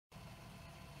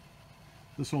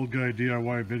This old guy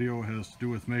DIY video has to do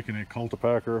with making a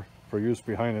Cultipacker for use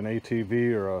behind an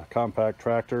ATV or a compact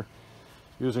tractor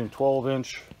using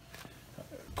 12-inch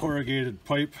corrugated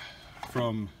pipe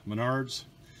from Menards,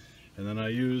 and then I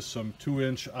use some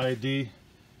 2-inch ID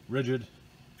rigid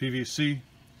PVC,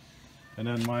 and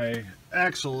then my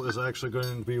axle is actually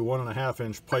going to be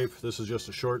 1.5-inch pipe. This is just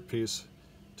a short piece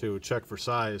to check for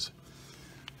size.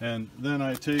 And then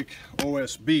I take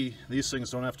OSB. These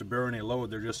things don't have to bear any load.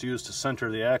 They're just used to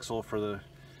center the axle for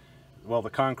while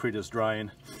the concrete is drying.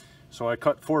 So I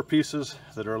cut 4 pieces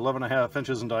that are 11.5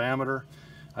 inches in diameter.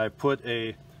 I put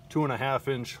a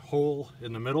 2.5-inch hole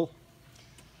in the middle.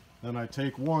 Then I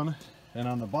take one, and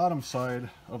on the bottom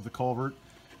side of the culvert,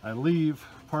 I leave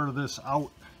part of this out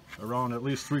around at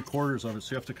least 3/4 of it.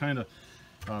 So you have to kind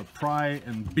of pry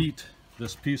and beat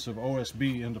this piece of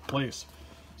OSB into place,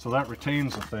 so that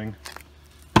retains the thing.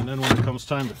 And then when it comes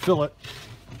time to fill it,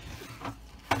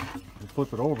 you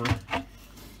flip it over.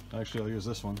 Actually, I'll use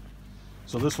this one.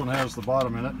 So this one has the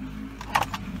bottom in it.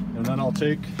 And then I'll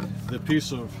take the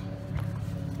piece of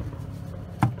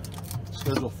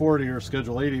Schedule 40 or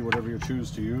Schedule 80, whatever you choose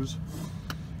to use,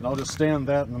 and I'll just stand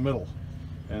that in the middle.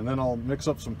 And then I'll mix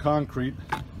up some concrete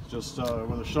just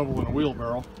with a shovel and a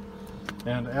wheelbarrow.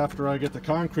 And after I get the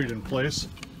concrete in place,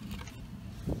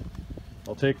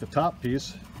 I'll take the top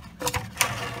piece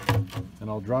and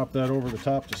I'll drop that over the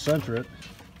top to center it,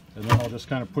 and then I'll just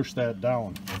kind of push that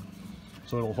down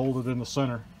so it'll hold it in the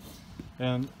center.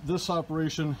 And this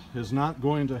operation is not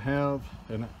going to have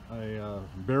a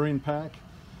bearing pack.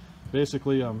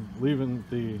 Basically, I'm leaving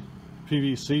the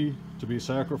PVC to be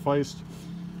sacrificed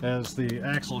as the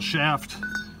axle shaft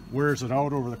wears it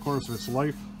out over the course of its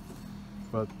life.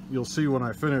 But you'll see when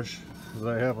I finish that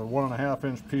I have a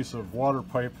 1.5-inch piece of water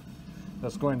pipe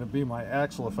that's going to be my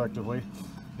axle effectively,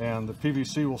 and the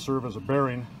PVC will serve as a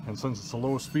bearing. And since it's a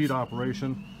low speed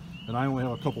operation and I only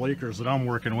have a couple acres that I'm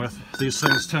working with, these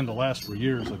things tend to last for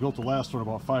years. I built the last one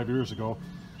about 5 years ago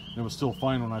and it was still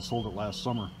fine when I sold it last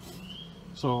summer.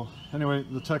 So anyway,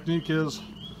 the technique is,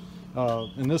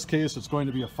 in this case, it's going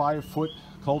to be a 5-foot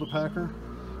Cultipacker,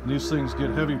 and these things get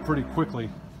heavy pretty quickly.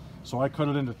 So I cut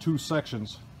it into 2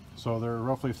 sections, so they're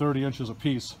roughly 30 inches a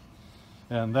piece.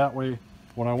 And that way,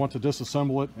 when I want to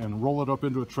disassemble it and roll it up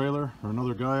into a trailer, or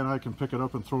another guy and I can pick it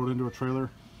up and throw it into a trailer,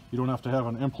 you don't have to have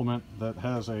an implement that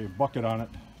has a bucket on it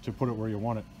to put it where you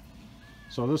want it.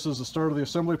 So this is the start of the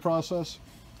assembly process.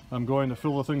 I'm going to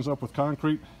fill the things up with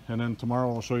concrete, and then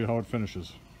tomorrow I'll show you how it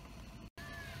finishes.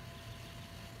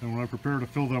 And when I prepare to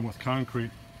fill them with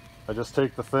concrete, I just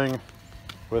take the thing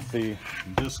with the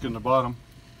disc in the bottom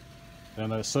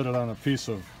and I set it on a piece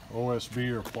of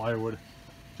OSB or plywood,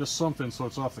 just something so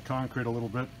it's off the concrete a little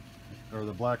bit, or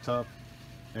the blacktop,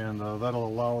 and that'll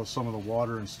allow some of the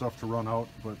water and stuff to run out.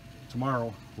 But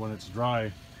tomorrow, when it's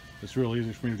dry, it's real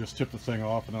easy for me to just tip the thing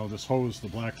off and I'll just hose the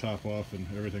blacktop off and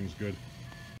everything's good.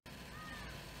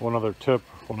 One other tip: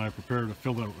 when I prepare to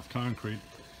fill it with concrete,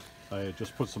 I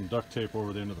just put some duct tape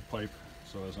over the end of the pipe,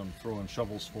 so as I'm throwing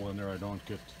shovels full in there, I don't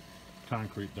get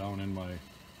concrete down in my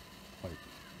pipe.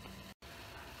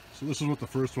 So this is what the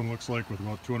first one looks like with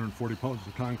about 240 pounds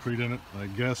of concrete in it. I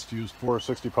guessed used 4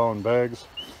 60-pound bags,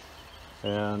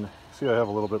 and see I have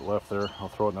a little bit left there. I'll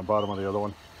throw it in the bottom of the other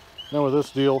one. Now with this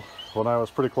deal, when I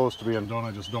was pretty close to being done,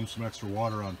 I just dumped some extra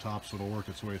water on top so it'll work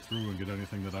its way through and get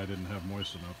anything that I didn't have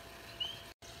moist enough.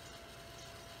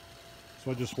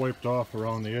 So I just wiped off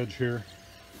around the edge here.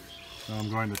 Now I'm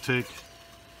going to take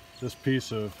this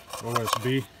piece of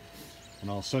OSB and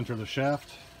I'll center the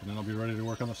shaft, and then I'll be ready to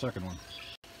work on the second one.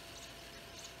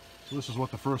 So this is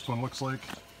what the first one looks like,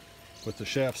 with the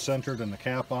shaft centered and the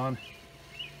cap on.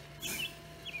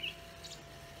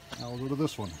 Now we'll go to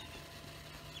this one.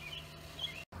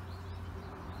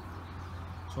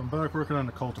 So I'm back working on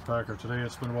the Cultipacker today.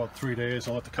 It's been about 3 days.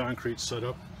 I'll let the concrete set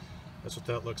up. That's what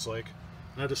that looks like.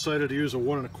 And I decided to use a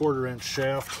 1.25-inch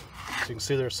shaft. So you can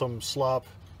see there's some slop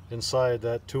inside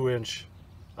that 2-inch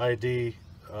ID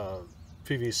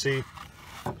PVC.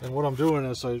 And what I'm doing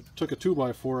is I took a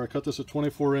 2x4, I cut this at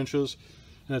 24 inches,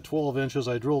 and at 12 inches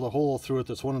I drilled a hole through it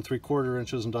that's 1 3/4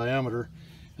 inches in diameter,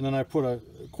 and then I put a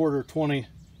 1/4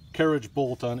 carriage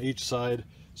bolt on each side,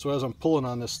 so as I'm pulling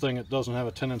on this thing it doesn't have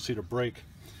a tendency to break.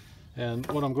 And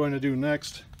what I'm going to do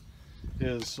next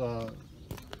is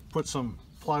put some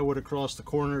plywood across the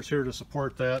corners here to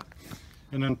support that,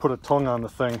 and then put a tongue on the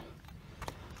thing.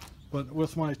 But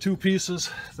with my 2 pieces,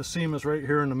 the seam is right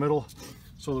here in the middle,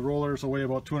 so the rollers will weigh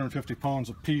about 250 pounds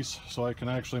a piece, so I can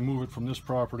actually move it from this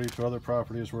property to other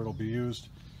properties where it'll be used.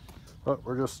 But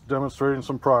we're just demonstrating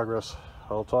some progress.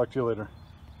 I'll talk to you later.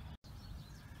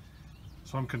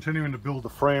 So I'm continuing to build the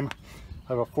frame,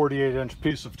 I have a 48-inch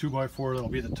piece of 2x4 that'll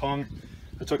be the tongue.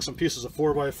 I took some pieces of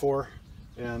 4x4,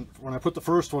 and when I put the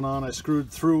first one on, I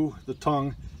screwed through the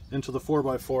tongue into the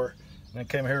 4x4, and then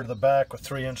came here to the back with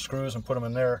 3-inch screws and put them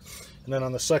in there. And then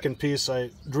on the second piece, I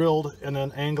drilled and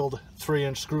then angled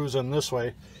 3-inch screws in this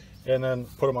way, and then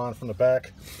put them on from the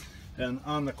back. And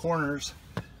on the corners,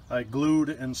 I glued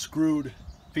and screwed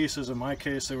pieces. In my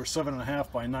case, they were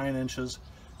 7.5 by 9 inches.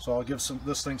 So I'll give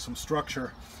this thing some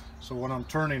structure, so when I'm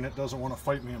turning, it doesn't want to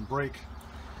fight me and break.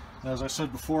 And as I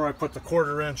said before, I put the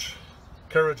 1/4-inch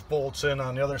carriage bolts in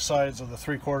on the other sides of the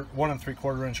 1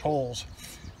 3/4 inch holes,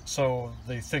 so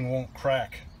the thing won't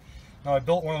crack. Now, I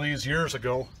built one of these years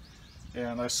ago,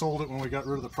 and I sold it when we got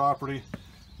rid of the property.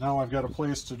 Now I've got a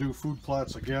place to do food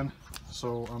plots again,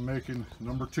 so I'm making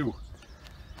number 2.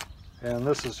 And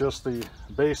this is just the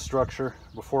base structure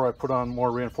before I put on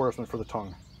more reinforcement for the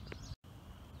tongue.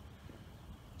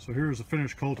 So here's the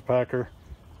finished Cultipacker.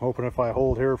 I'm hoping if I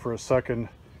hold here for a second,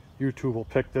 YouTube will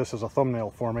pick this as a thumbnail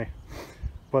for me.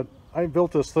 But I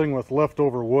built this thing with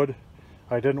leftover wood.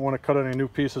 I didn't want to cut any new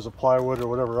pieces of plywood or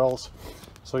whatever else.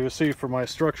 So you see, for my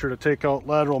structure to take out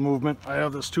lateral movement, I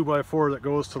have this 2x4 that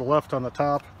goes to the left on the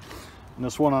top, and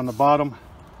this one on the bottom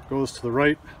goes to the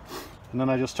right. And then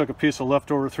I just took a piece of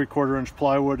leftover 3/4 inch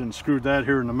plywood and screwed that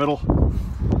here in the middle.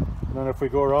 And then if we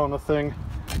go around the thing,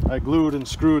 I glued and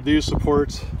screwed these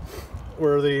supports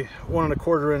where the 1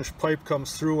 1/4 inch pipe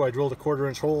comes through. I drilled a 1/4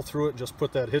 inch hole through it and just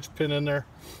put that hitch pin in there.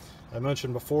 I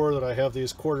mentioned before that I have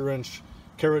these 1/4 inch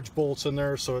carriage bolts in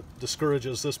there, so it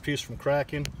discourages this piece from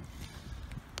cracking.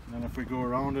 And then if we go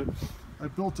around it, I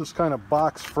built this kind of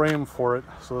box frame for it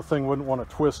so the thing wouldn't want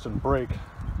to twist and break.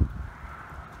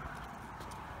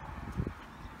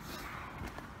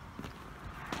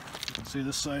 You can see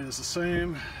this side is the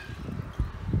same.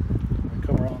 I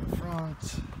come around the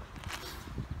front.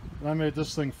 And I made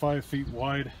this thing 5 feet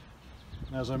wide.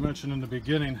 And as I mentioned in the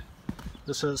beginning,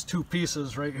 this has 2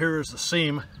 pieces. Right here is the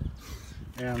seam,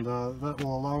 and that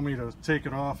will allow me to take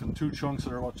it off in 2 chunks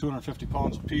that are about 250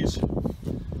 pounds a piece.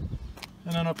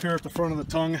 And then up here at the front of the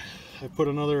tongue, I put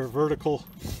another vertical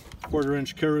 1/4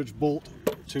 inch carriage bolt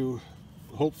to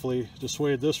hopefully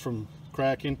dissuade this from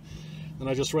cracking. And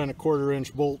I just ran a 1/4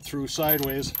 inch bolt through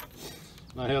sideways.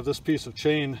 And I have this piece of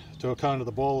chain to hook onto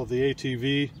the ball of the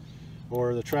ATV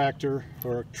or the tractor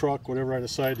or truck, whatever I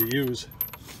decide to use.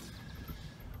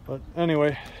 But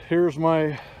anyway, here's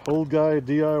my old guy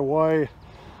DIY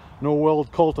no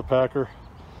weld Cultipacker.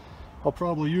 I'll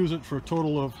probably use it for a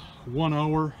total of 1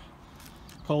 hour,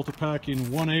 cultipacking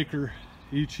 1 acre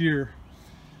each year.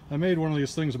 I made one of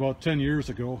these things about 10 years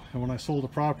ago, and when I sold the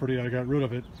property I got rid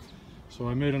of it. So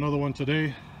I made another one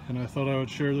today, and I thought I would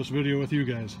share this video with you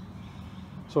guys.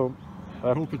 So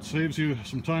I hope it saves you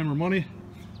some time or money,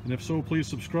 and if so, please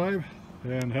subscribe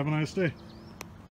and have a nice day.